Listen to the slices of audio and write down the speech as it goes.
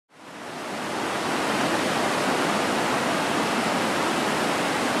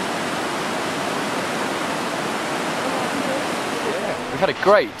had a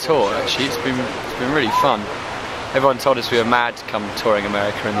great tour actually. It's been really fun. Everyone told us we were mad to come touring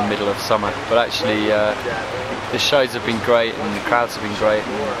America in the middle of summer, but actually the shows have been great and the crowds have been great.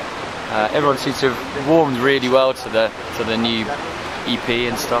 And, everyone seems to have warmed really well to the new EP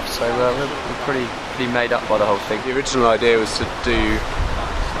and stuff. So we're pretty made up by the whole thing. The original idea was to do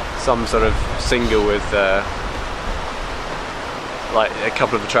some sort of single with like a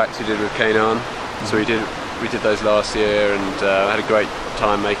couple of the tracks we did with Keane. So we did those last year and had a great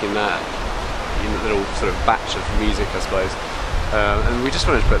time making that little sort of batch of music, I suppose. And we just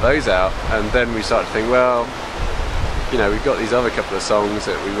wanted to put those out, and then we started to think, well, you know, we've got these other couple of songs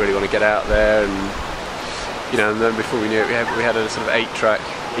that we really want to get out there, and you know, and then before we knew it, we had a sort of 8-track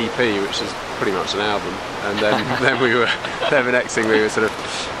EP, which is pretty much an album. And then then the next thing we were sort of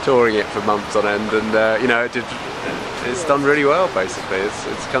touring it for months on end, and you know, it's done really well. Basically,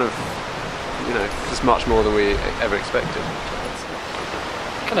 it's kind of, you know, just much more than we ever expected.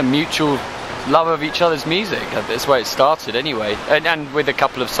 Kind of mutual love of each other's music. That's where it started anyway, and with a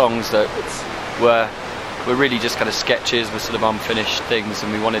couple of songs that were really just kind of sketches, were sort of unfinished things,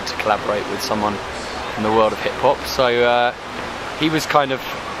 and we wanted to collaborate with someone from the world of hip hop. So he was kind of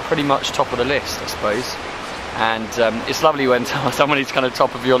pretty much top of the list, I suppose. And it's lovely when someone who's kind of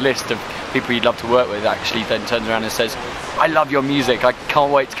top of your list of people you'd love to work with actually then turns around and says, "I love your music, I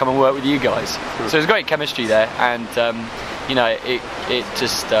can't wait to come and work with you guys." So there's great chemistry there, and you know, it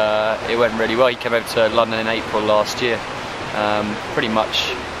just it went really well. He came over to London in April last year, pretty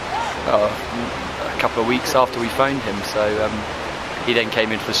much a couple of weeks after we phoned him. So he then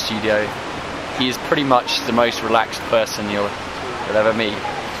came into the studio. He is pretty much the most relaxed person you'll ever meet,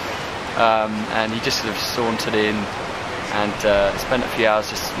 and he just sort of sauntered in and spent a few hours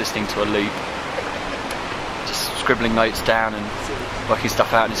just listening to a loop, just scribbling notes down and working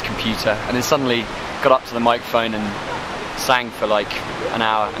stuff out on his computer, and then suddenly got up to the microphone and sang for like an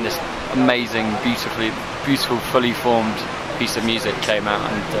hour, and this amazing, beautiful, fully formed piece of music came out,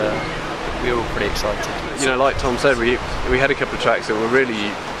 and we were all pretty excited. You know, like Tom said, we had a couple of tracks that were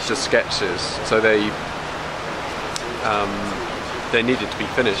really just sketches, so they needed to be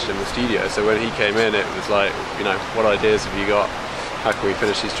finished in the studio. So when he came in, it was like, you know, what ideas have you got? How can we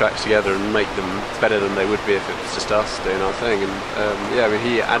finish these tracks together and make them better than they would be if it was just us doing our thing? And yeah, I mean,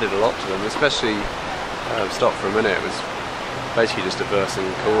 he added a lot to them, especially Stop for a Minute. It was basically just a verse and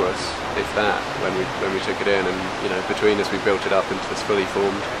chorus, if that, when we took it in, and you know, between us we built it up into this fully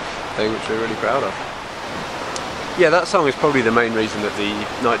formed thing, which we're really proud of. Yeah, that song is probably the main reason that the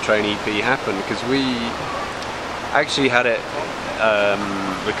Night Train EP happened, because we actually had it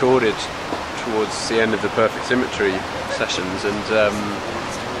recorded towards the end of the Perfect Symmetry sessions, and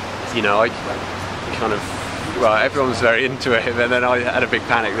you know, I kind of, well, everyone was very into it, and then I had a big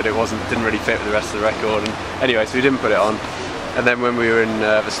panic that it didn't really fit with the rest of the record, and anyway, so we didn't put it on. And then when we were in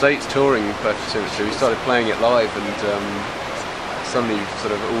the States touring Perfect Symmetry, we started playing it live, and suddenly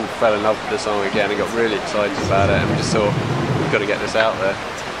sort of all fell in love with the song again and got really excited about it, and we just thought, we've got to get this out there.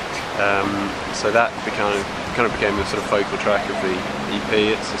 So that kind of became the sort of focal track of the EP.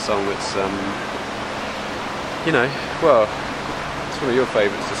 It's a song that's, you know, well, it's one of your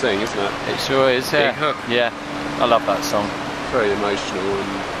favourites to sing, isn't it? It sure is, yeah. Big Hook. Yeah, I love that song. It's very emotional,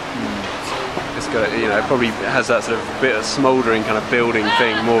 and it's got, you know, it probably has that sort of bit of smouldering kind of building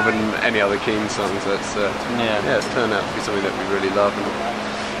thing more than any other Keane song. So it's yeah, it's turned out to be something that we really love, and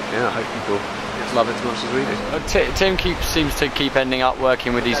yeah, I hope people love it as much as we do. Tim seems to keep ending up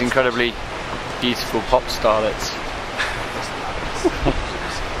working with these incredibly beautiful pop starlets.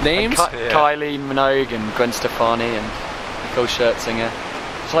 Names? Kylie Minogue and Gwen Stefani and Nicole Scherzinger.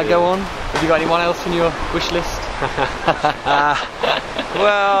 Shall I go on? Have you got anyone else on your wish list?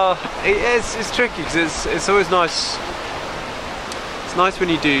 Well, it's tricky, because it's always nice. It's nice when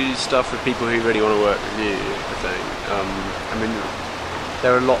you do stuff with people who really want to work with you, I think. I mean,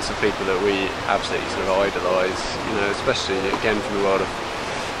 there are lots of people that we absolutely sort of idolise, you know, especially again from the world of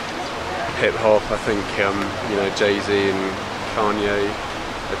hip hop. I think you know, Jay-Z and Kanye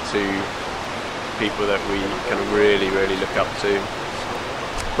are two people that we kind of really look up to.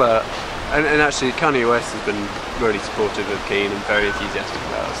 But and actually Kanye West has been really supportive of Keane and very enthusiastic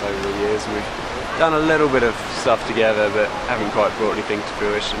about us over the years, and we've done a little bit of stuff together but haven't quite brought anything to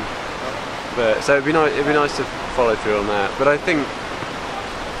fruition. But so it'd be nice to follow through on that. But I think,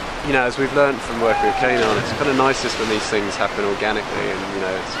 you know, as we've learned from working with Keane, it's kind of nice just when these things happen organically, and you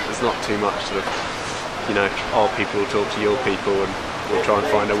know, it's not too much sort of, you know, our people will talk to your people and we'll try and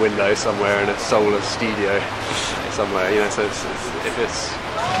find a window somewhere in a soulless studio somewhere, you know. So if it's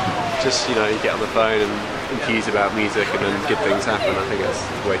just, you know, you get on the phone and enthuse about music and then good things happen, I think that's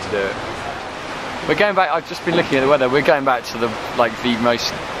the way to do it. We're going back. I've just been looking at the weather. We're going back to the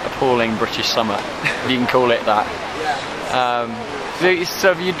most appalling British summer, if you can call it that.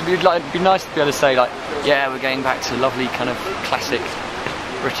 So it'd be nice to be able to say yeah, we're going back to lovely kind of classic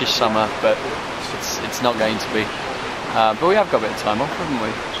British summer, but it's not going to be. But we have got a bit of time off, haven't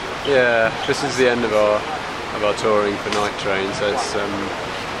we? Yeah, this is the end of our touring for Night Train, so it's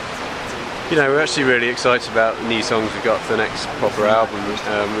we're actually really excited about the new songs we've got for the next proper album.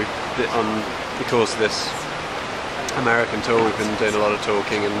 On the course of this American tour, we've been doing a lot of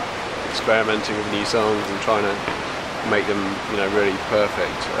talking and experimenting with new songs and trying to make them really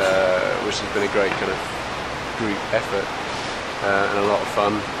perfect, which has been a great kind of group effort. And a lot of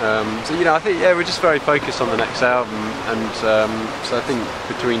fun. So I think we're just very focused on the next album, and so I think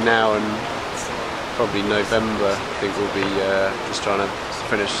between now and probably November, I think we'll be just trying to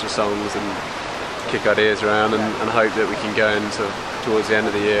finish the songs and kick ideas around, and hope that we can go in sort of towards the end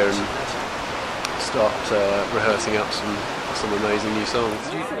of the year and start rehearsing up some amazing new songs.